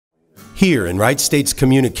Here in Wright State's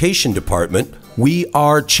Communication Department, we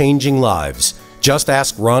are changing lives. Just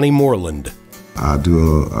ask Ronnie Moreland. I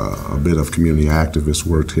do a bit of community activist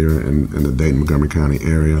work here in the Dayton-Montgomery County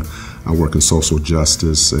area. I work in social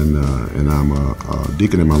justice, and I'm a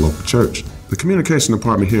deacon in my local church. The communication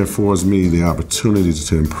department here affords me the opportunity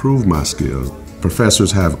to improve my skills.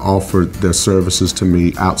 Professors have offered their services to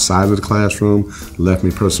me outside of the classroom, left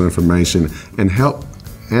me personal information, and helped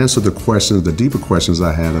answer the questions, the deeper questions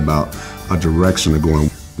I had about a direction to go in.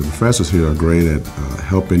 The professors here are great at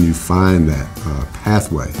helping you find that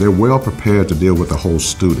pathway. They're well prepared to deal with the whole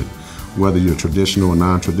student, whether you're traditional or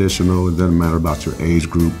non-traditional. It doesn't matter about your age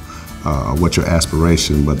group or what your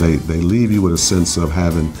aspiration, but they leave you with a sense of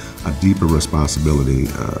having a deeper responsibility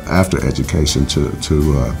after education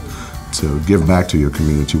to give back to your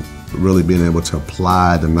community, really being able to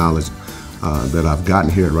apply the knowledge that I've gotten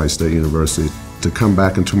here at Wright State University to come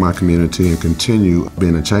back into my community and continue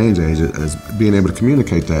being a change agent, as being able to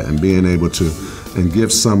communicate that and being able to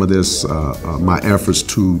give some of this, my efforts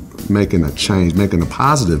to making a change, making a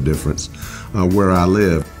positive difference where I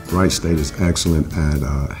live. Wright State is excellent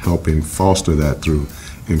at helping foster that through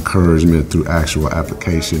encouragement, through actual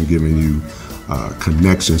application, giving you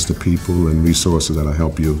connections to people and resources that'll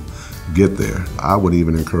help you get there. I would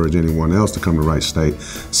even encourage anyone else to come to Wright State,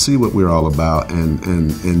 see what we're all about,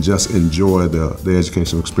 and just enjoy the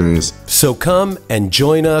educational experience. So come and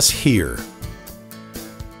join us here